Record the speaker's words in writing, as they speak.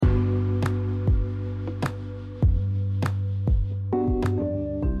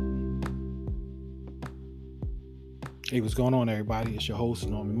Hey, what's going on, everybody? It's your host,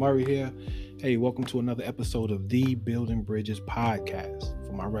 Norman Murray here. Hey, welcome to another episode of the Building Bridges podcast.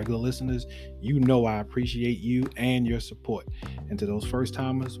 For my regular listeners, you know I appreciate you and your support. And to those first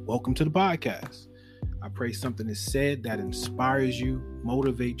timers, welcome to the podcast. I pray something is said that inspires you,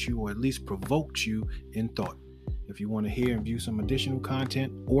 motivates you, or at least provokes you in thought. If you want to hear and view some additional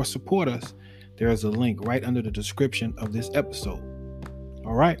content or support us, there is a link right under the description of this episode.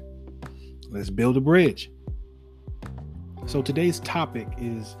 All right, let's build a bridge. So today's topic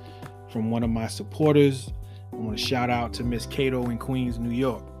is from one of my supporters. I want to shout out to Miss Cato in Queens, New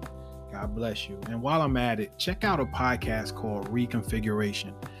York. God bless you. And while I'm at it, check out a podcast called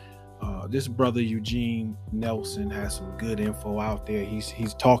Reconfiguration. This brother Eugene Nelson has some good info out there.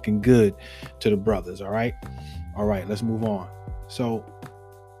 He's talking good to the brothers. All right, let's move on. So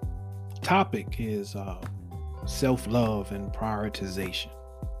topic is self-love and prioritization.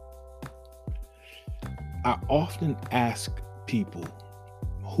 I often ask people,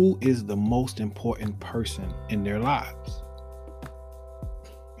 who is the most important person in their lives?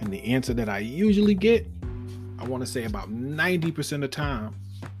 And the answer that I usually get, I want to say about 90%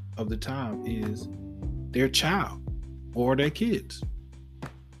 of the time is their child or their kids.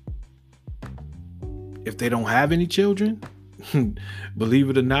 If they don't have any children,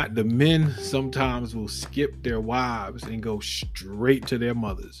 believe it or not, the men sometimes will skip their wives and go straight to their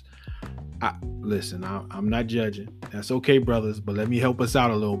mothers. Listen, I'm not judging. That's okay, brothers, but let me help us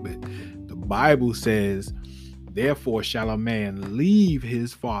out a little bit. The Bible says, therefore shall a man leave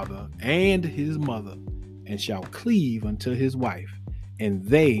his father and his mother, and shall cleave unto his wife, and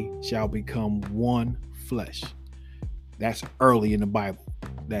they shall become one flesh. That's early in the Bible.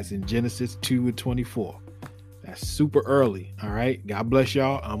 That's in Genesis 2:24. That's super early. All right. God bless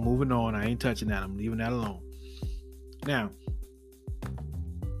y'all. I'm moving on. I ain't touching that. I'm leaving that alone. Now,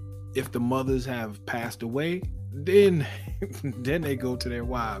 if the mothers have passed away, then they go to their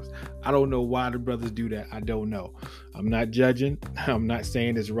wives. I don't know why the brothers do that. I don't know. I'm not judging. I'm not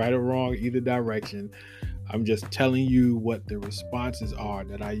saying it's right or wrong either direction. I'm just telling you what the responses are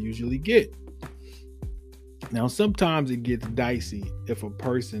that I usually get. Now, sometimes it gets dicey if a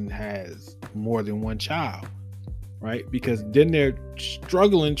person has more than one child, right? Because then they're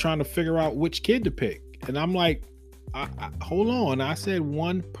struggling trying to figure out which kid to pick. And I'm like, hold on, I said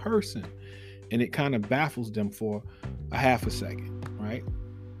one person, and it kind of baffles them for a half a second, right?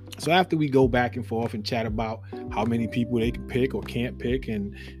 So after we go back and forth and chat about how many people they can pick or can't pick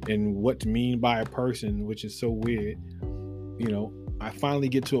and what to mean by a person, which is so weird, I finally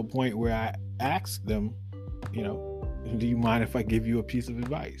get to a point where I ask them, do you mind if I give you a piece of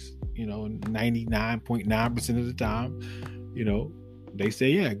advice? 99.9% of the time, they say,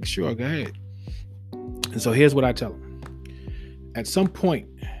 yeah, sure, go ahead. And so here's what I tell them. At some point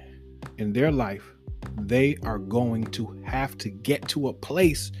in their life, they are going to have to get to a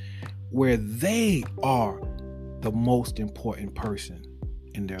place where they are the most important person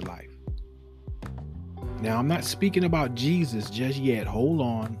in their life. Now, I'm not speaking about Jesus just yet. Hold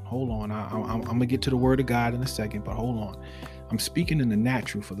on. I'm going to get to the word of God in a second, but hold on. I'm speaking in the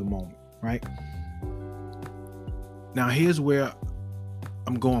natural for the moment, right? Now, here's where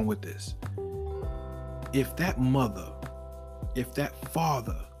I'm going with this. If that mother, if that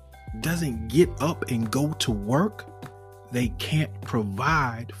father doesn't get up and go to work, they can't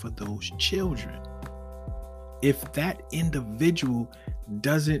provide for those children. If that individual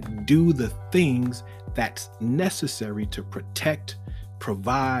doesn't do the things that's necessary to protect,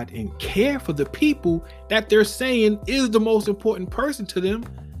 provide, and care for the people that they're saying is the most important person to them,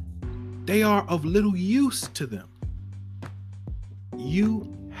 they are of little use to them.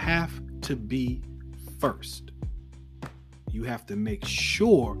 You have to be first. You have to make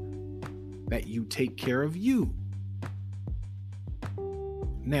sure that you take care of you.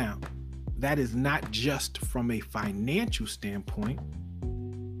 Now, that is not just from a financial standpoint.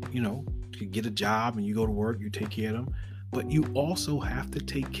 You get a job and you go to work, you take care of them, but you also have to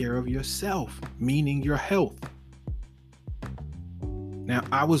take care of yourself, meaning your health. Now,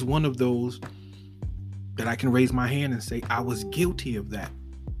 I was one of those that I can raise my hand and say I was guilty of that.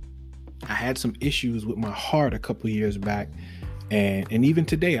 I had some issues with my heart a couple of years back, and even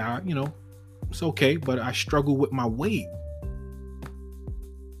today, it's okay, but I struggle with my weight.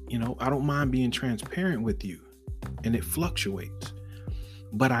 I don't mind being transparent with you, and it fluctuates.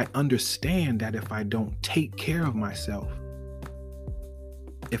 But I understand that if I don't take care of myself,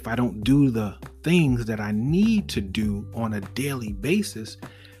 if I don't do the things that I need to do on a daily basis,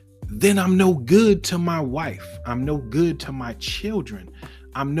 then I'm no good to my wife. I'm no good to my children.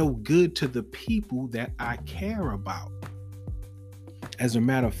 I'm no good to the people that I care about. As a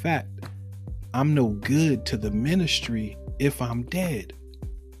matter of fact, I'm no good to the ministry if I'm dead.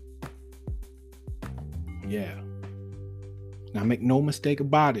 Yeah. Now make no mistake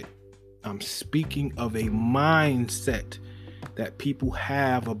about it. I'm speaking of a mindset that people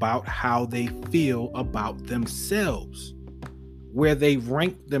have about how they feel about themselves, where they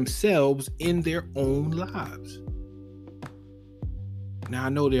rank themselves in their own lives. Now, I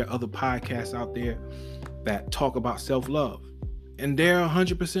know there are other podcasts out there that talk about self-love, and they're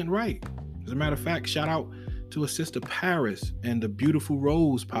 100% right. As a matter of fact, shout out to a sister Paris and the Beautiful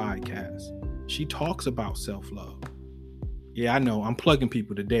Rose podcast. She talks about self-love. Yeah, I know. I'm plugging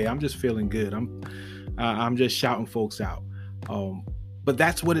people today. I'm just feeling good. I'm just shouting folks out. But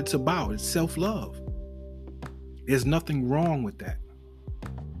that's what it's about. It's self-love. There's nothing wrong with that.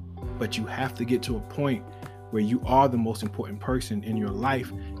 But you have to get to a point where you are the most important person in your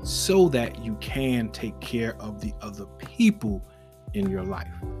life so that you can take care of the other people in your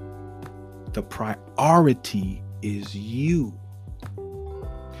life. The priority is you.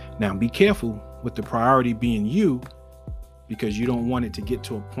 Now, be careful with the priority being you, because you don't want it to get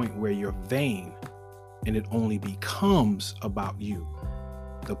to a point where you're vain and it only becomes about you.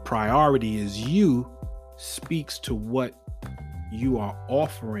 The priority is you speaks to what you are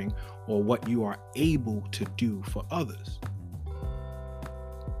offering or what you are able to do for others.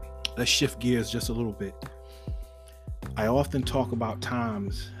 Let's shift gears just a little bit. I often talk about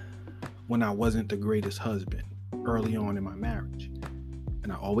times when I wasn't the greatest husband early on in my marriage.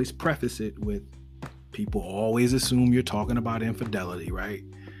 And I always preface it with, people always assume you're talking about infidelity, right?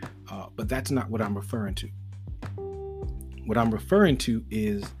 But that's not what I'm referring to. What I'm referring to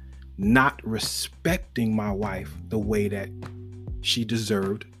is not respecting my wife the way that she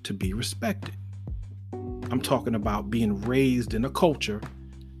deserved to be respected. I'm talking about being raised in a culture,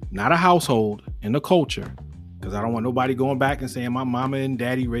 not a household, in a culture, because I don't want nobody going back and saying my mama and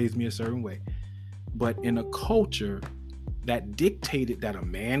daddy raised me a certain way, but in a culture that dictated that a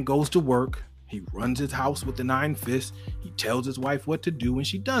man goes to work, he runs his house with the 9 fists, he tells his wife what to do, and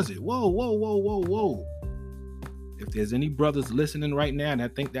she does it. Whoa, whoa, whoa, whoa, whoa. If there's any brothers listening right now and I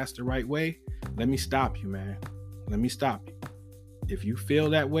think that's the right way, let me stop you, man. Let me stop you. If you feel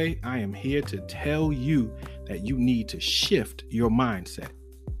that way, I am here to tell you that you need to shift your mindset.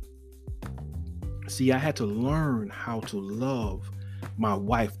 See, I had to learn how to love my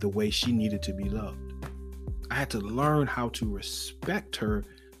wife the way she needed to be loved. I had to learn how to respect her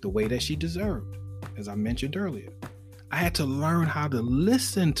the way that she deserved, as I mentioned earlier. I had to learn how to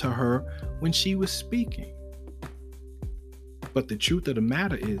listen to her when she was speaking. But the truth of the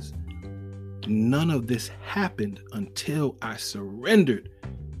matter is, none of this happened until I surrendered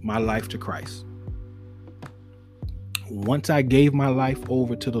my life to Christ. Once I gave my life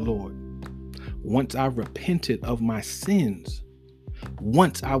over to the Lord, once I repented of my sins,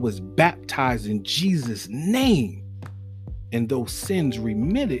 once I was baptized in Jesus' name and those sins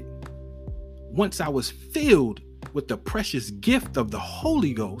remitted, once I was filled with the precious gift of the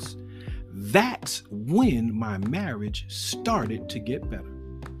Holy Ghost, that's when my marriage started to get better.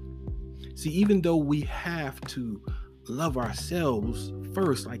 See, even though we have to love ourselves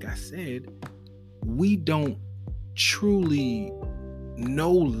first, like I said, we don't truly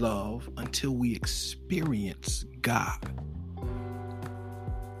know love until we experience God.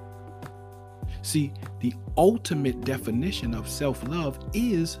 See, the ultimate definition of self-love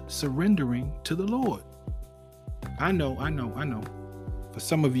is surrendering to the Lord. I know. For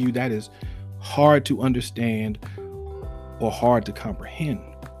some of you, that is hard to understand or hard to comprehend.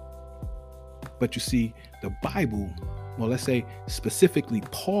 But you see, the Bible, well, let's say specifically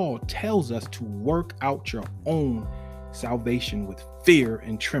Paul, tells us to work out your own salvation with fear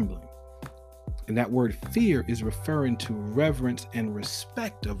and trembling. And that word fear is referring to reverence and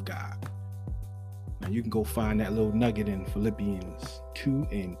respect of God. Now you can go find that little nugget in Philippians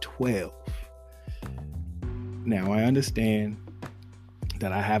 2:12. Now I understand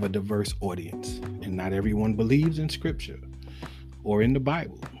that I have a diverse audience and not everyone believes in scripture or in the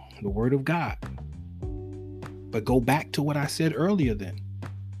Bible, the word of God. But go back to what I said earlier then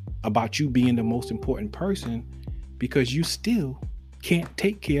about you being the most important person, because you still can't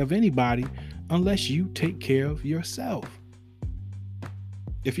take care of anybody unless you take care of yourself.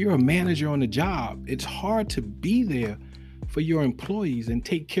 If you're a manager on the job, it's hard to be there for your employees and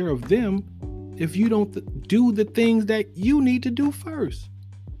take care of them if you don't do the things that you need to do first.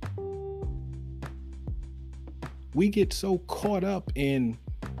 We get so caught up in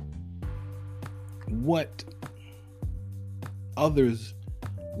what others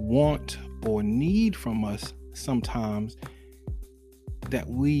want or need from us sometimes that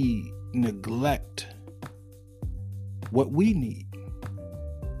we neglect what we need.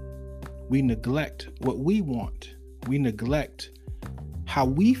 We neglect what we want. We neglect how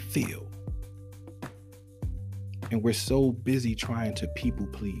we feel. And we're so busy trying to people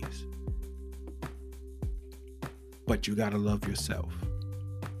please. But you got to love yourself.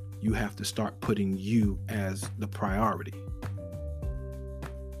 You have to start putting you as the priority.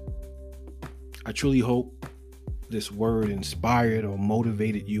 I truly hope this word inspired or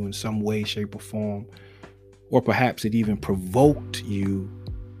motivated you in some way, shape, or form, or perhaps it even provoked you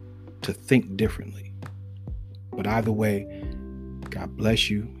to think differently. But either way, God bless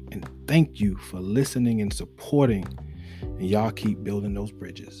you and thank you for listening and supporting. And y'all keep building those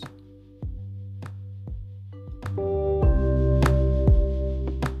bridges.